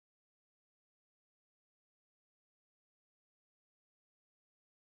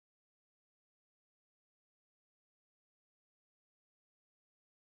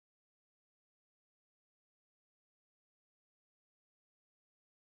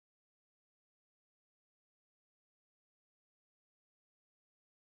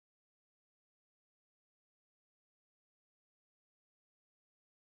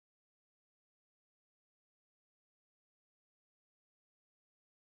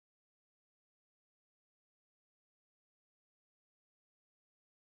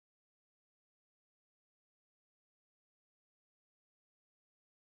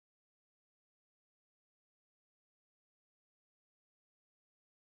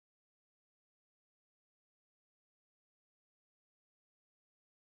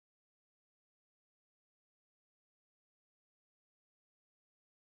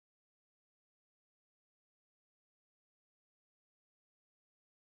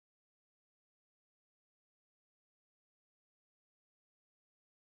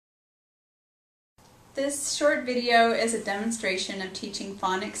This short video is a demonstration of teaching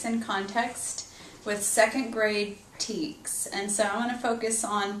phonics in context with second grade TEKS. And so I'm going to focus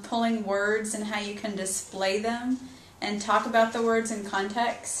on pulling words and how you can display them and talk about the words in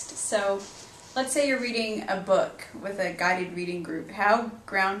context. So let's say you're reading a book with a guided reading group, How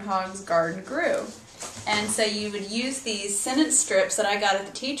Groundhog's Garden Grew. And so you would use these sentence strips that I got at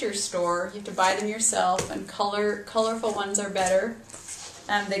the teacher's store. You have to buy them yourself, and colorful ones are better.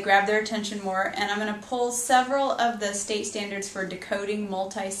 They grab their attention more. And I'm going to pull several of the state standards for decoding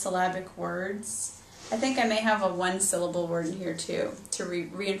multisyllabic words. I think I may have a one-syllable word in here too to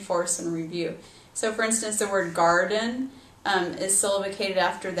reinforce and review. So for instance, the word garden is syllabicated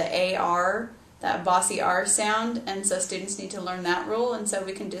after the AR, that bossy R sound, and so students need to learn that rule. And so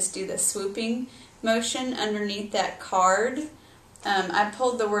we can just do the swooping motion underneath that card. I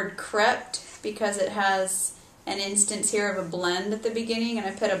pulled the word crept because it has an instance here of a blend at the beginning, and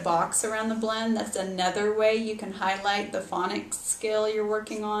I put a box around the blend. That's another way you can highlight the phonics skill you're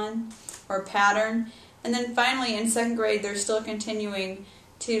working on or pattern. And then finally in second grade they're still continuing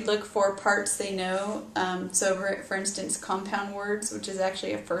to look for parts they know. So for instance, compound words, which is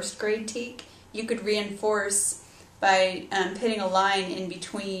actually a first grade TEK, you could reinforce by putting a line in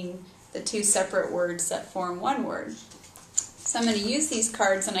between the two separate words that form one word. So I'm going to use these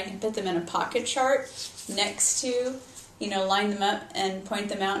cards, and I can put them in a pocket chart next to, line them up and point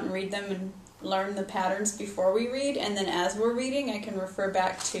them out and read them and learn the patterns before we read. And then as we're reading, I can refer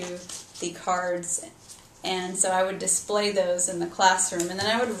back to the cards. And so I would display those in the classroom. And then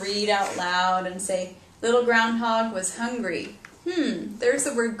I would read out loud and say, little groundhog was hungry. There's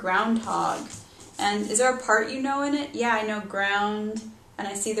the word groundhog. And is there a part you know in it? Yeah, I know ground, and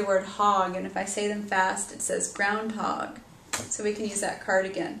I see the word hog. And if I say them fast, it says groundhog. So we can use that card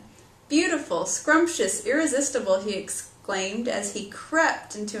again. Beautiful, scrumptious, irresistible, he exclaimed as he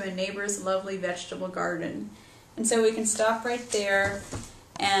crept into a neighbor's lovely vegetable garden. And so we can stop right there,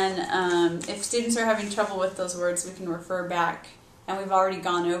 and if students are having trouble with those words, we can refer back, and we've already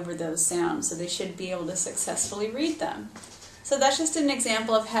gone over those sounds, so they should be able to successfully read them. So that's just an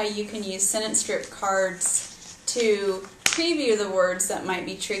example of how you can use sentence strip cards to preview the words that might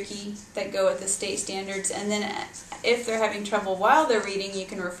be tricky that go with the state standards, and then if they're having trouble while they're reading, you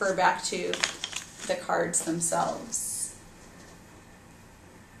can refer back to the cards themselves.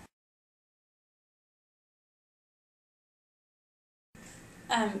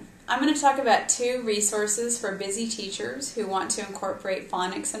 I'm going to talk about two resources for busy teachers who want to incorporate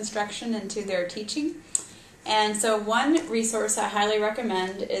phonics instruction into their teaching. And so one resource I highly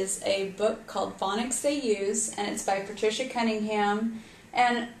recommend is a book called Phonics They Use, and it's by Patricia Cunningham.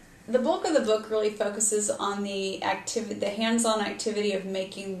 And the bulk of the book really focuses on the hands-on activity of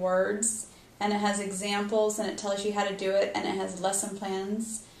making words, and it has examples, and it tells you how to do it, and it has lesson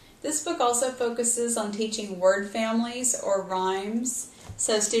plans. This book also focuses on teaching word families or rhymes,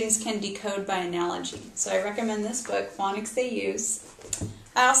 so students can decode by analogy. So I recommend this book, Phonics They Use.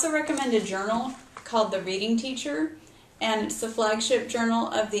 I also recommend a journal called The Reading Teacher, and it's the flagship journal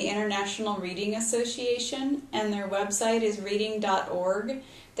of the International Reading Association, and their website is reading.org.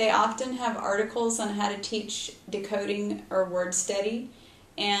 They often have articles on how to teach decoding or word study,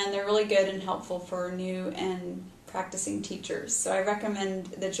 and they're really good and helpful for new and practicing teachers. So I recommend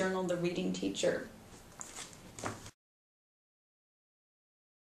the journal The Reading Teacher.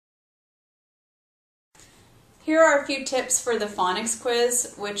 Here are a few tips for the Phonics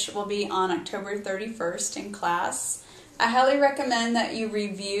Quiz, which will be on October 31st in class. I highly recommend that you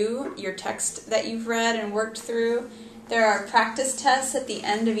review your text that you've read and worked through. There are practice tests at the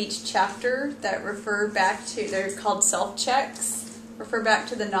end of each chapter that refer back to, they're called self-checks, refer back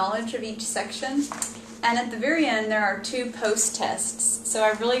to the knowledge of each section. And at the very end, there are two post-tests. So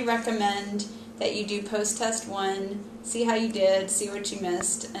I really recommend that you do post-test 1, see how you did, see what you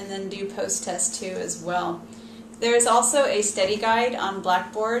missed, and then do post-test 2 as well. There is also a study guide on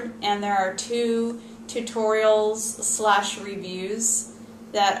Blackboard, and there are 2 tutorials/reviews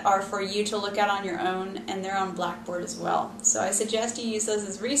that are for you to look at on your own, and they're on Blackboard as well. So I suggest you use those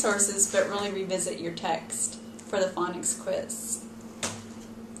as resources, but really revisit your text for the Phonics Quiz.